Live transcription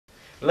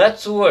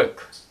Let's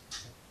work.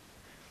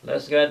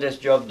 Let's get this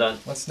job done.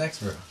 What's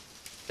next, bro?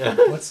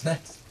 What's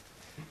next?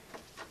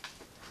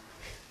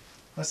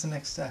 What's the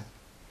next step?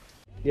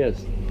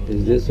 Yes.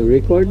 Is this a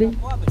recording?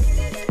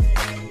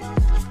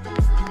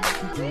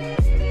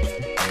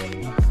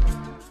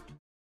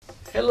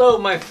 Hello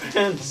my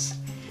friends.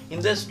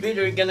 In this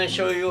video we're gonna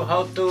show you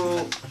how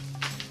to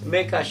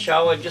make a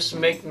shower, just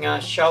making a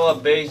shower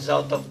base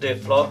out of the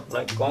floor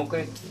like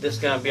concrete. This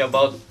is gonna be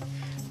about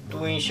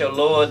 2 inches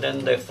lower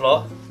than the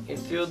floor.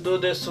 If you do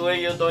this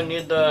way, you don't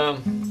need a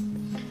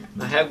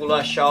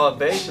regular shower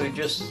base. We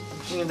just,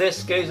 in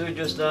this case, we're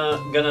just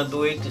gonna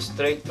do it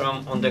straight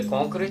from on the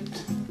concrete.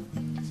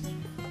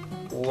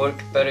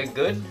 Work very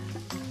good.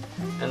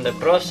 And the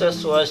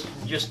process was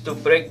just to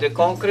break the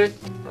concrete.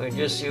 We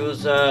just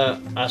use a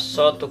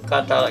saw to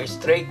cut a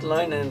straight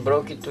line and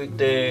broke it with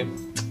the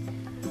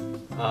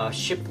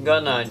ship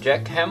gun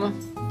jackhammer.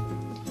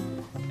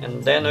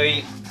 And then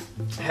we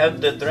have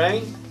the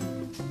drain.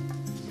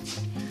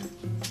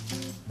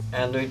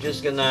 And we're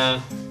just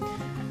gonna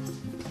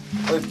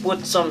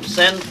put some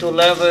sand to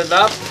level it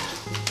up.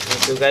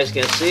 If you guys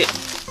can see,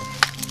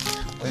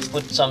 we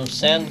put some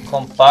sand,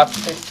 compact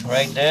it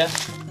right there.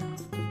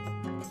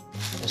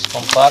 It's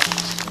compact.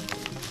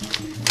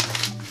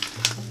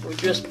 We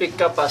just pick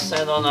up a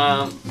sand on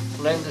a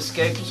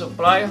landscape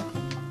supplier.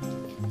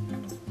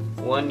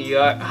 1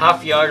 yard,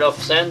 half yard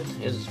of sand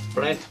is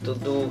plenty to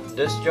do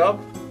this job.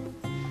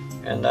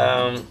 And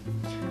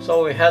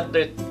so we had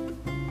the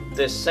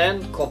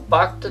sand,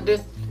 compacted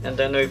it, and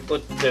then we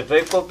put the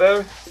vapor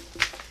barrier.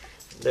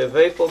 The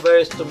vapor barrier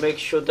is to make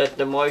sure that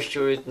the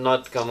moisture will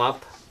not come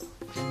up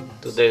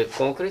to the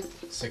concrete.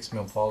 6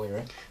 mil poly,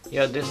 right?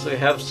 Yeah, this we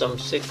have some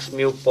 6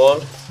 mil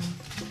poly,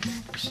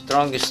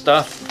 strong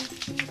stuff.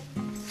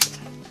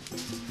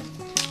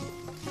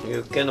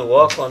 You can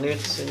walk on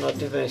it,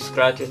 not even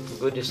scratch it,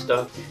 good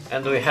stuff.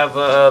 And we have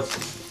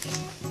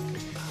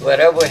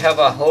wherever we have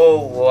a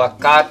hole or a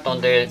cut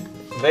on the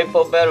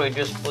vapor barrier, we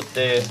just put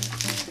the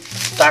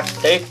tack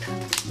tape.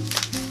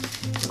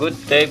 Good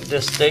tape.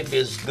 This tape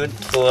is good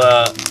for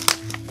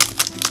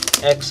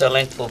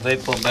excellent for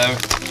vapor barrier.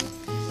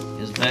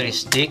 It's very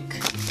thick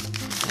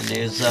and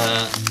is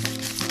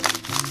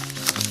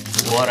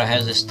water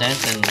resistant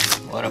and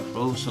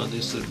waterproof, so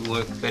this would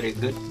work very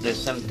good. The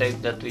same tape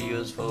that we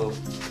use for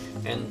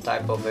any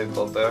type of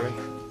vapor barrier.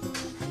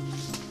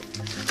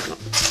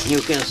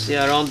 You can see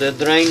around the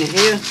drain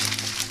here.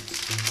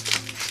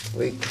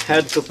 We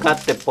had to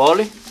cut the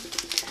poly.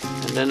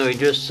 And then we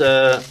just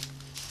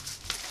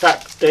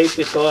tape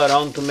it all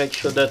around to make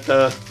sure that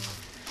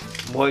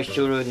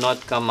moisture will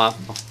not come up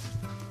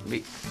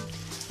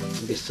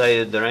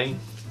beside the drain.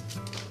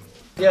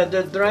 Yeah,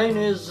 the drain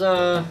is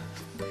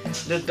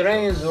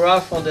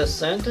rough on the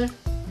center.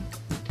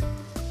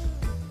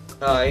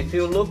 If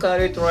you look at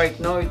it right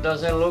now, it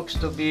doesn't look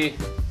to be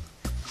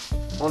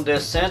on the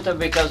center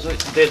because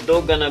the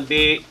door gonna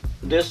be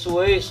this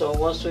way. So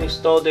once we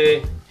install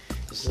the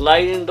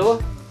sliding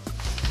door,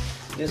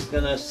 this is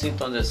gonna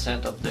sit on the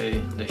center of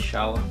the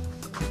shower.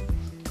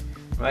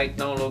 Right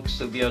now looks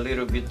to be a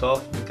little bit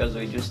off because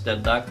we just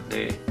deduct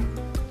the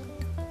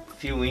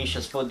few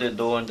inches for the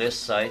door on this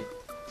side.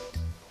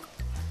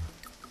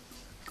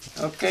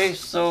 Okay,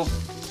 so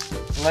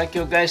like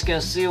you guys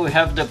can see, we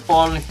have the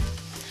poly.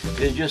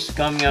 It's just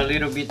coming a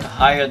little bit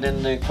higher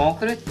than the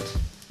concrete.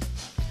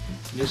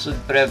 This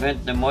would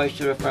prevent the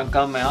moisture from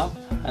coming up.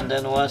 And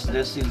then once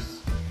this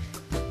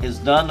is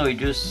done, we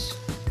just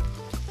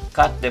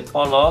cut the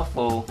pole off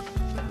or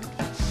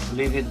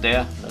leave it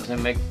there.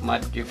 Doesn't make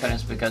much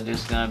difference because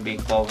it's gonna be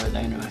covered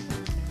anyway.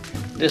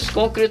 This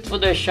concrete for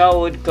the shower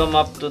would come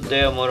up to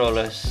there more or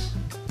less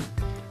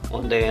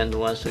on the end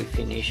once we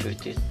finish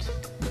with it.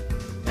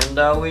 And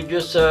we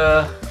use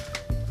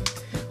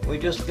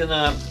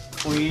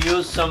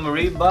some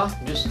rebar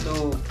just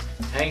to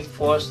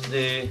reinforce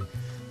the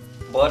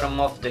bottom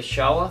of the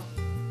shower.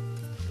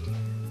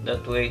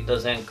 That way it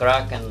doesn't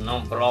crack and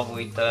no problem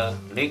with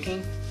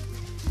leaking.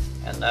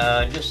 And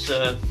I just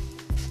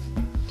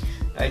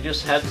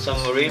had some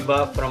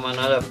rebar from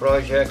another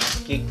project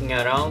kicking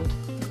around,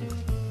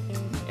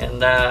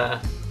 and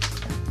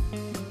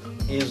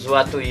is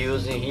what we're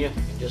using here.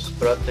 Just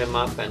brought them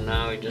up and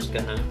now we're just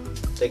gonna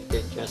take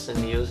the chance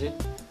and use it.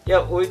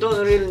 Yeah, we don't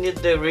really need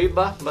the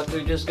rebar, but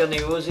we're just gonna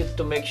use it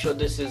to make sure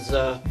this is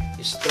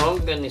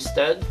strong and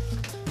steady.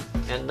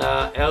 And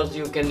else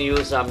you can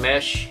use a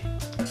mesh.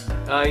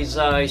 It's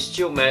a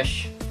steel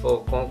mesh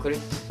for concrete.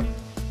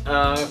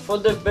 For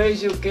the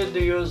base you can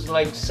use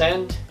like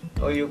sand,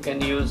 or you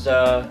can use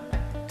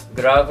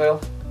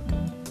gravel,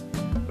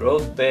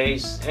 road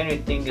base,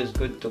 anything is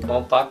good to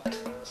compact.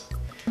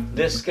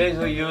 This case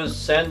we use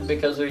sand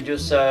because we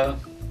just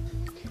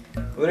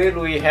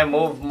really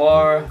remove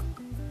more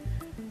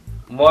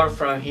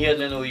from here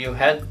than we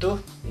had to.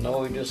 No,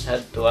 we just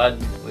had to add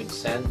with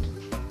sand.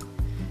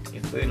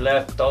 If we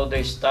left all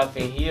the stuff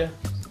in here,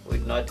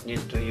 we'd not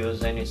need to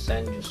use any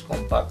sand, just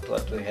compact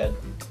what we had.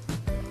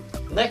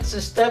 Next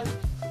step,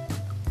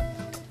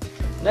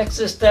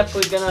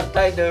 we're gonna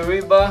tie the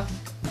rebar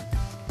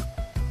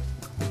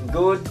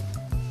good.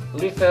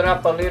 Lift it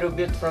up a little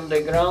bit from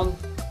the ground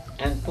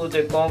and put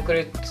the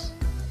concrete,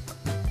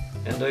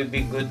 and we'll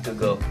be good to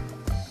go.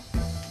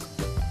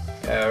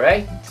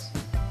 Alright?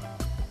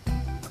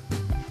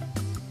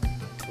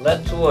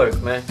 Let's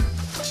work, man.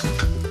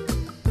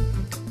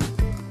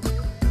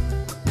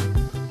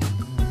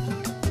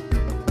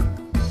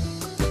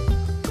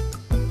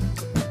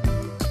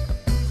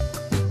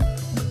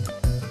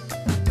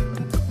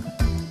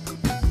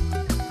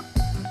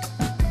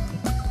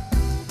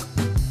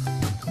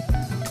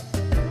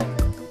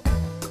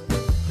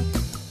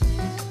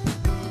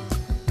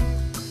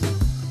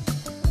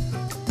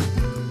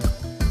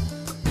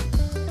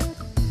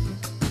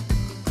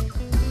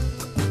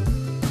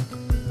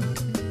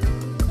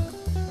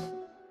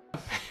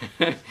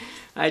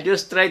 I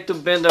just tried to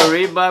bend the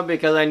rebar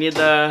because I need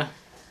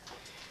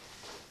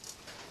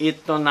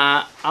it on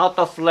out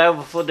of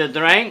level for the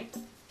drain.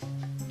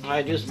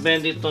 I just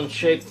bend it on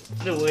shape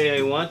the way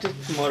I want it,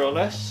 more or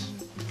less.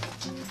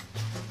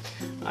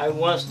 I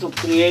want to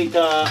create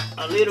a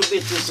little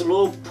bit of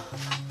slope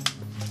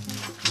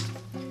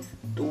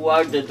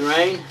toward the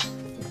drain.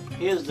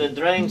 Here's the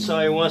drain, so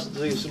I want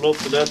to slope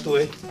that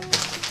way.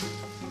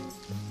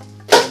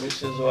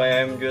 This is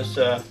why I'm just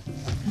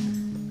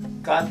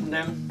cutting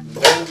them,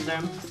 bend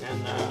them,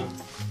 and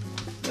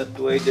that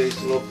way the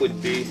slope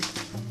would be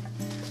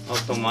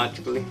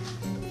automatically.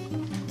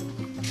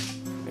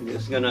 I'm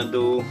just gonna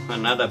do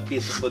another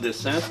piece for the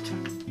center,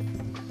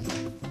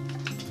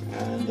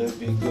 and that'll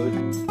be good.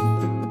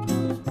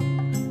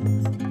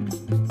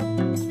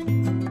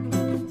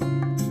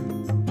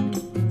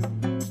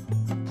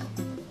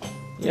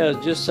 Yeah,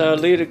 just a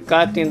little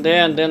cut in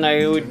there, and then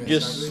I would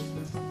just,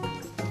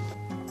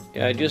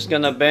 yeah, just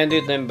gonna bend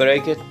it and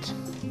break it.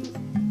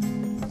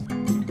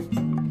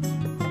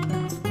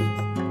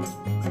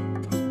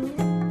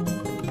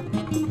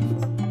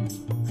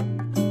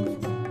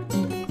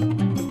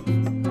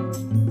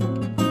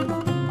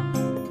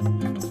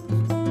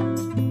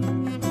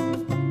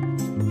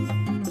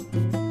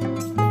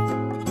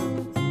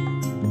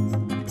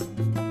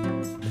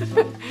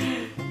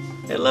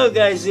 Hello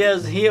guys,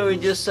 yes, here we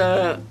just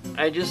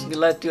I just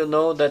let you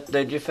know that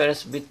the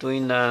difference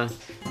between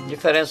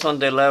difference on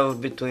the level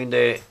between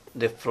the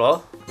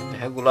floor, the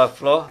regular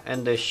floor,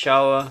 and the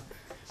shower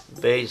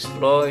base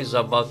floor is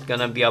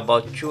gonna be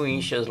about 2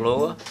 inches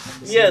lower.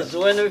 Yes,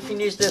 when we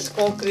finish this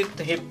concrete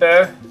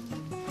repair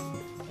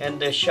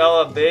and the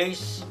shower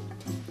base,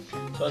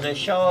 so the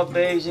shower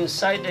base,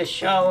 inside the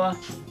shower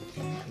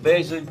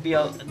base would be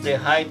the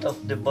height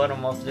of the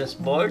bottom of this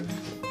board.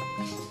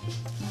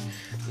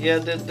 Yeah,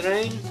 the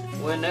drain,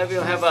 whenever you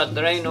have a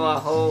drain or a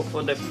hole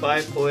for the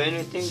pipe or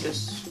anything,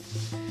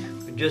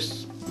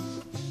 just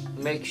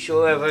make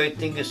sure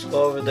everything is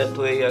covered, that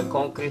way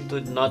concrete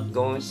would not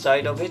go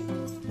inside of it.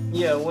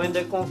 Yeah, when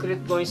the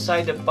concrete goes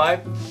inside the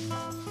pipe,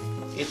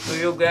 it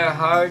will get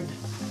hard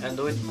and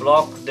would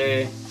block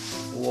the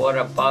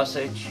water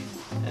passage,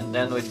 and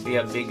then would be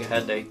a big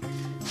headache.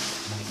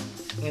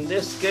 In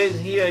this case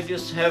here, I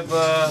just have,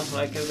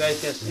 like you guys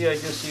can see, I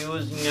just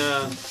using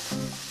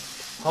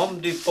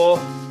Home Depot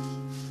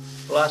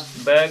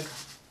plastic bag.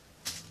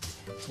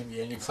 Can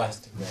be any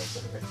plastic bag,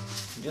 right?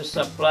 Just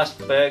a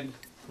plastic bag,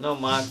 no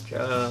much.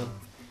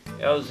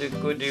 Else you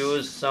could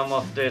use some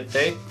of the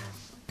tape.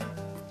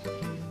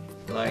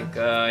 Like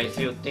if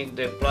you think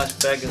the plastic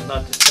bag is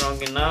not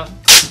strong enough,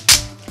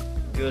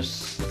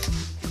 use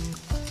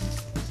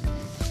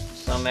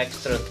some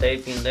extra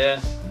tape in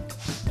there,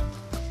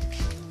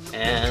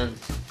 and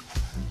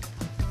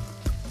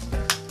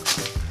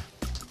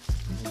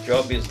the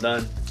job is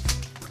done.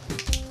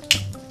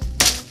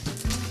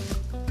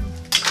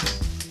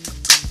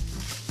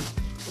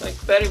 Like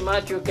very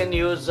much you can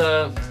use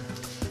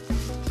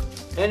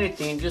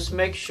anything, just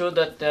make sure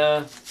that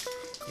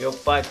your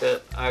pipe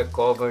are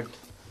covered.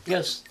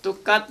 Yes, to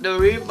cut the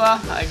rebar,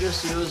 I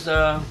just use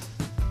a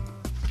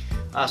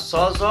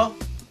sawzall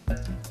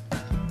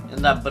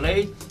and a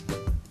blade.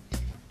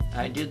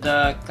 I did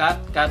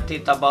cut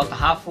it about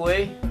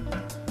halfway,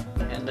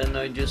 and then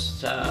I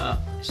just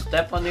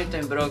step on it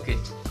and broke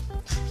it.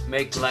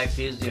 Make life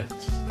easier.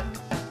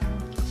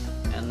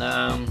 And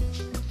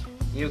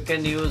you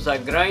can use a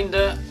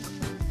grinder.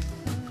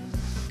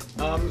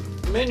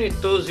 Many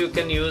tools you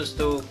can use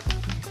to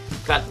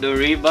cut the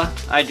rebar.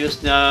 I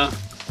just the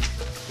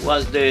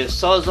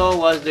sawzall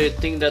was the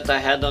thing that I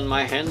had on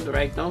my hand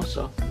right now,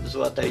 so this is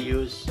what I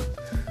use.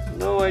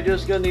 Now I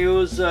just gonna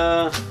use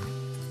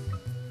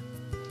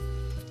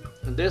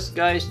this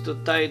guys to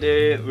tie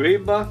the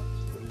rebar,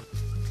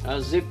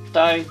 a zip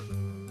tie.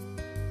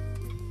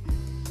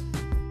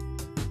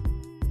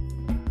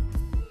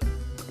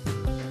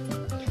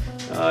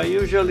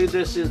 Usually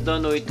this is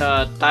done with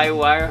a tie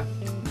wire.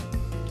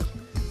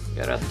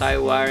 Get a tie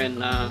wire and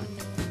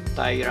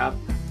tie it up.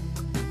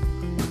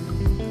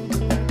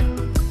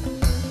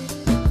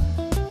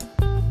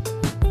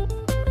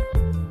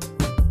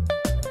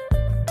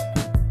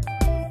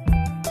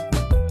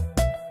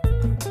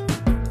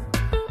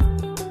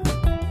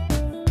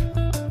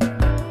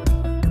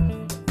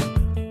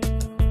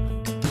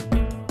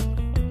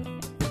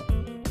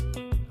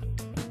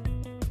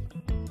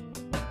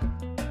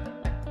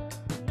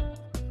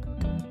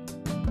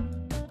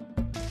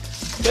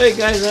 Okay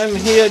guys, I'm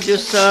here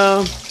just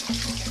about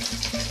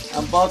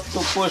to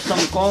pour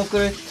some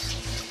concrete.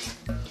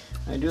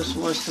 I just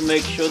want to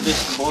make sure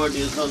this board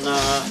is on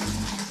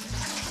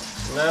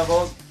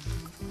level.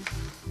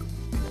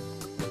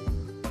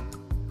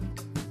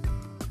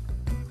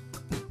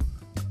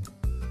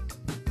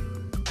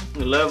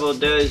 The level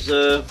there is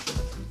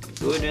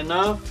good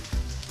enough.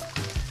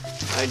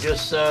 I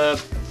just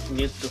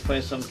need to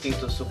find something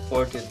to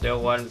support it there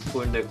while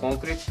pouring the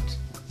concrete.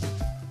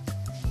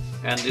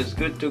 And it's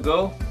good to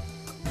go.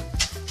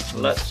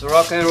 Let's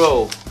rock and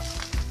roll.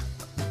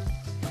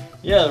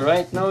 Yeah,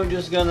 right now we're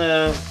just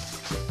gonna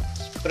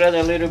spread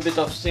a little bit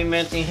of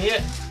cement in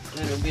here, a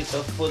little bit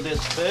of for the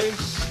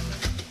space.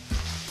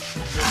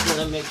 Just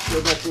gonna make sure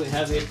that we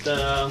have it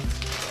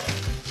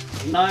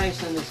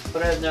nice and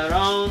spread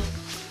around.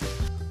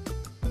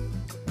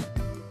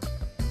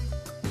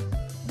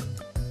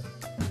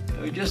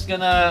 We're just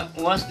gonna,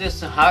 once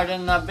this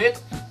harden a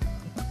bit,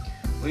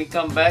 we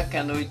come back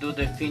and we do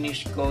the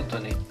finish coat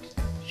on it.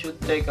 Should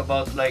take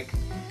about like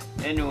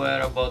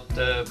anywhere about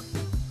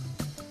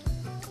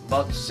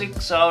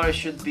 6 hours.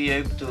 Should be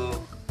able to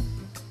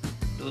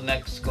do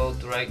next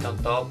coat right on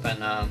top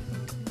and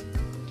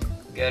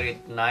get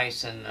it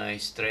nice and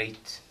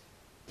straight.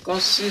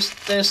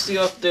 Consistency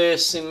of the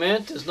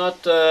cement is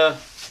not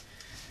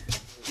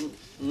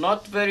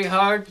very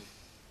hard,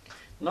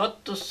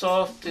 not too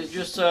soft. It's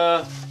just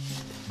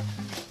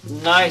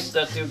nice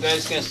that you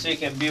guys can see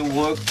can be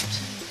worked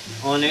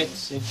on it.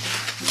 See,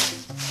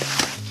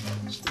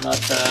 it's not.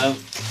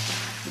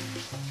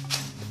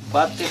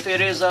 But if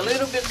it is a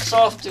little bit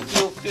soft, if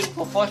you feel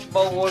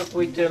comfortable work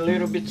with a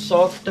little bit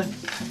soft,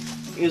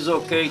 is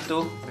okay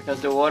too, because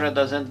the water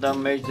doesn't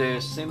damage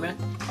the cement.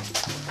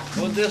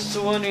 For this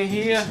one in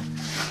here,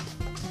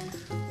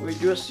 we're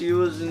just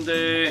using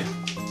a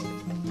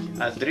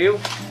drill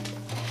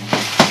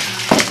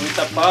with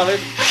a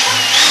pallet,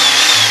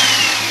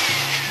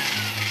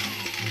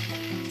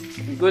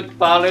 good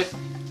pallet,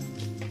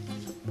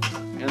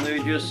 and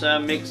we just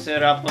mix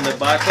it up on the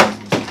bucket.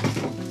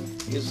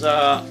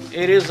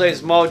 It is a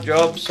small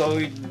job, so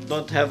we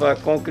don't have a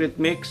concrete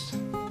mix.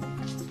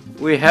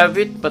 We have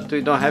it, but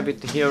we don't have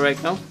it here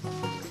right now.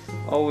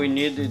 All we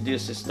need is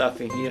this stuff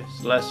in here.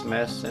 It's less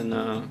mess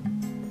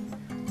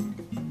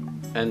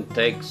and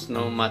takes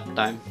no much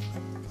time.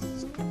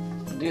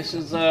 This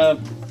is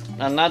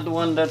another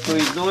one that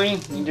we're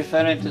doing in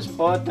different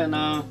spot, and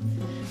on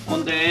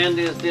the end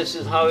this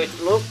is how it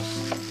looks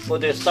for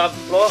the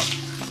subfloor.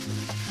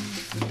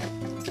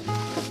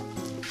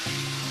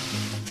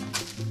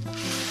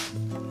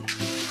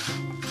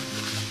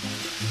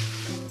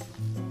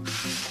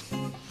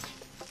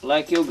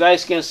 Like you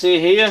guys can see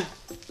here,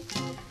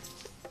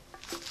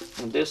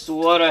 this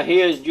water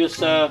here is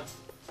just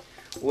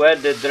where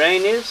the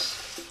drain is.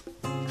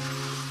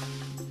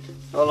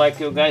 So like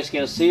you guys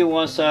can see,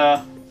 once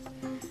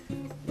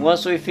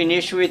we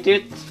finish with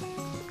it,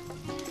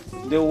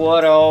 the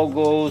water all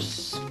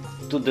goes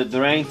to the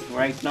drain.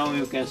 Right now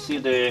you can see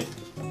the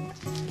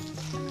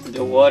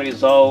water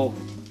is all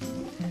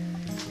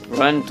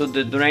run to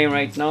the drain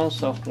right now.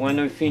 So when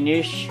we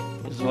finish,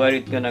 is where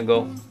it's gonna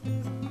go.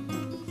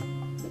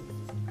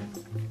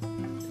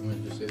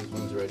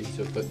 Ready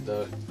to put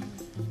the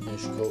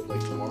finish coat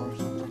like tomorrow or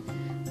something?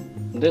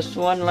 This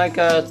one like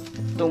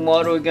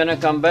tomorrow we're gonna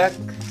come back,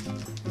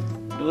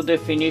 do the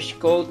finish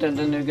coat, and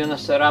then we're gonna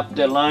set up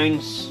the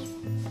lines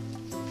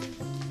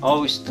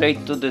all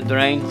straight to the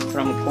drain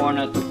from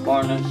corner to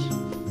corners.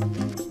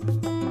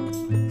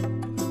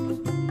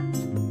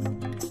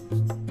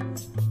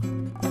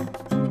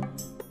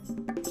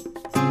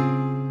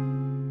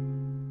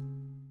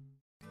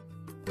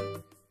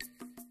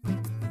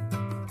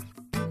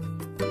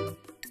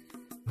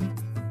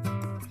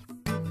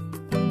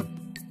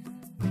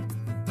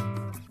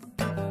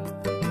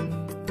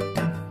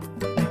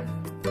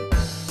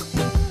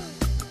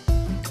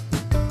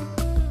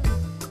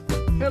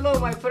 Hello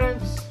my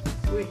friends,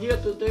 we're here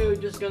today. We're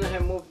just gonna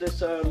remove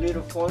this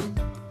little foam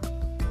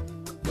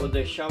for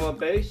the shower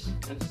base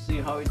and see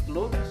how it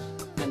looks,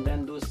 and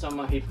then do some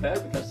repair,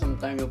 because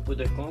sometimes you put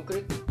the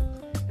concrete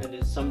and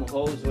there's some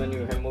holes when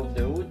you remove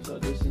the wood. So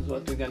this is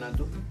what we're gonna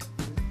do.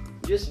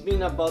 Just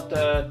been about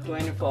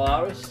 24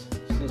 hours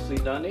since we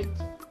done it,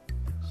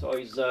 so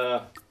it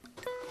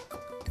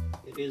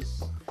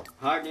is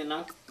hard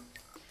enough,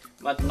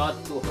 but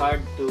not too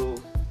hard to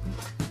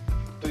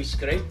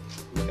scrape,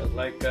 because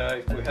like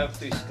if we have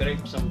to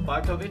scrape some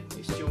part of it,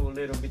 it's still a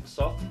little bit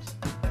soft.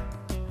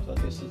 So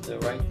this is the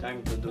right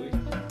time to do it.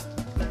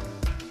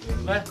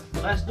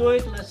 Let's do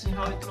it. Let's see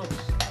how it looks.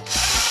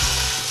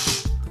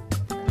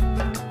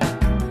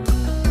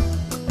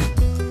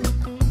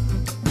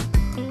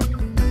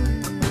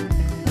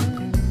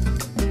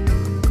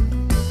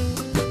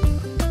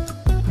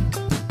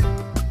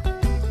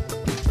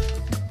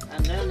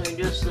 And then we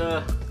just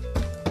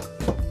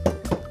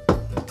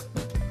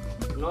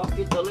knock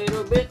it a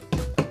little bit.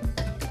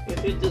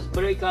 If it just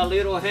break a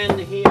little hand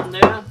here and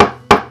there,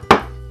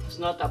 it's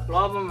not a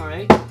problem,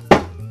 right?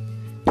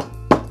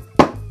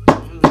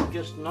 And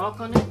just knock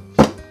on it.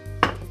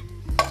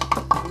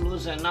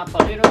 loosen up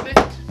a little bit.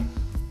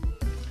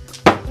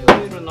 The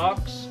little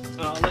knocks.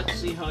 Let's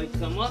see how it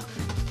come up.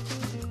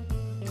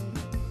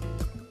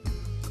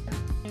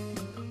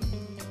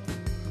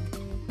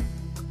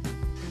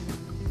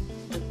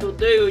 And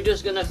today we're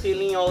just gonna fill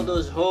in all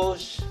those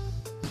holes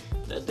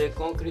that the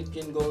concrete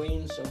can go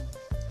in. So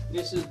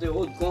this is the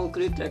old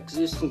concrete,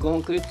 existing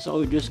concrete. So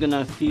we're just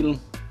gonna fill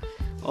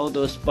all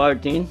those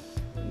parts in.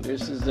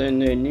 This is the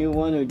new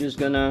one. We're just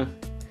gonna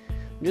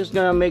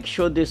make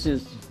sure this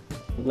is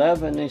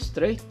level and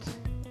straight.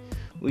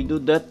 We do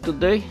that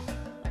today,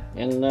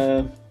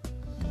 and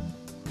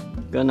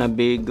gonna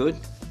be good.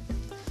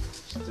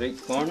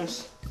 Straight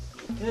corners.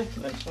 Okay,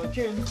 let's watch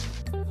in.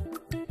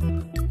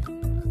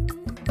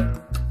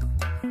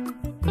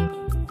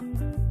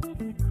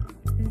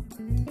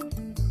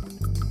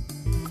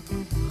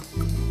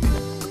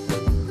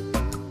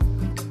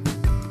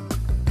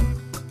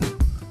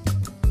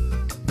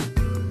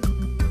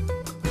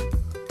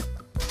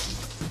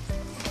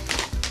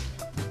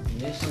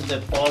 This is the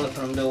pole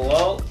from the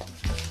wall.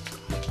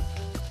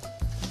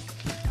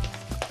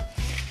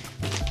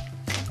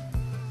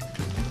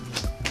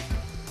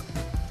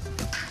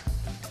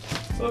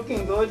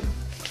 Looking good.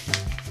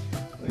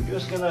 We're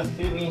just gonna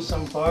fill in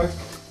some part.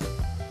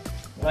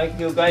 Like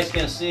you guys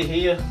can see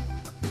here,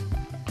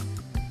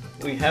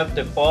 we have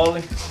the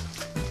poly.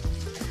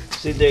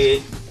 See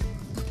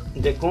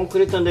the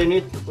concrete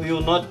underneath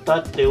will not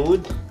touch the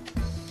wood.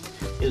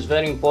 It's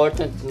very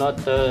important not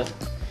to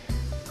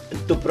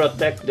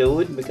protect the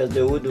wood, because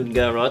the wood would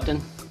get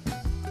rotten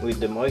with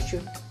the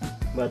moisture.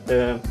 But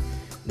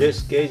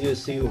this case, you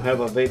see, you have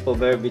a vapor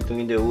barrier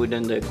between the wood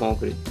and the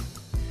concrete.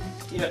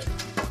 Yeah,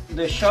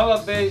 the shower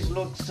base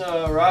looks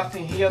rough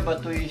in here,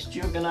 but we're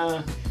still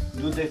gonna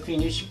do the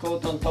finish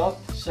coat on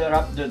top, set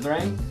up the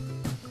drain.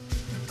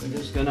 We're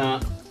just gonna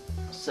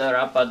set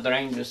up a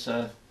drain, just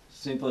a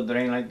simple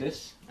drain like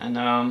this, and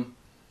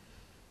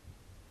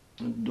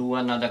do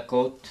another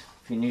coat,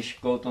 finish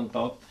coat on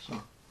top.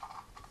 So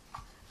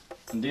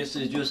this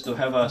is just to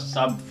have a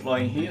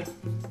subfloor in here.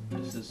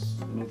 This is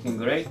looking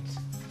great.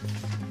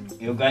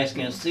 You guys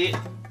can see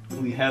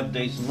we have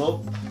the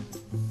slope.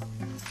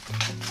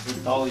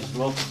 It always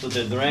slopes to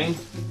the drain.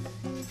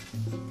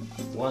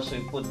 Once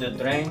we put the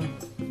drain,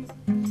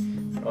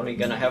 probably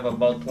gonna have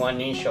about 1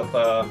 inch of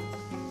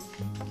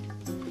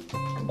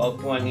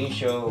about 1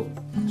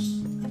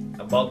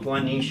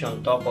 inch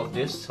on top of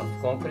this of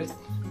concrete,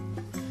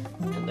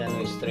 and then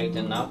we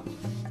straighten up.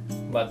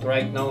 But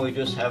right now we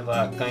just have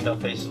a kind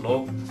of a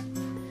slope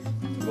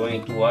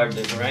going toward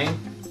the drain.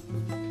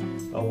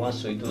 But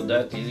once we do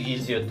that, it's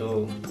easier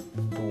to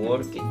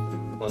work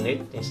on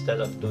it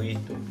instead of do it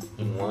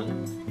in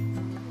one.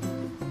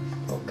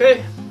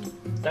 Okay,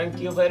 thank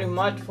you very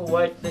much for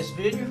watching this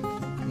video.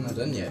 I'm not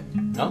done yet.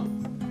 No?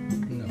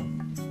 No.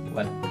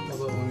 What? How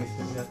about when we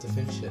have to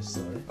finish this,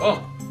 sorry?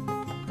 Oh,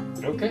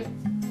 okay.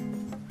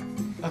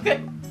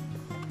 Okay,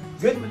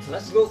 good.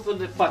 Let's go for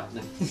the pot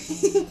then.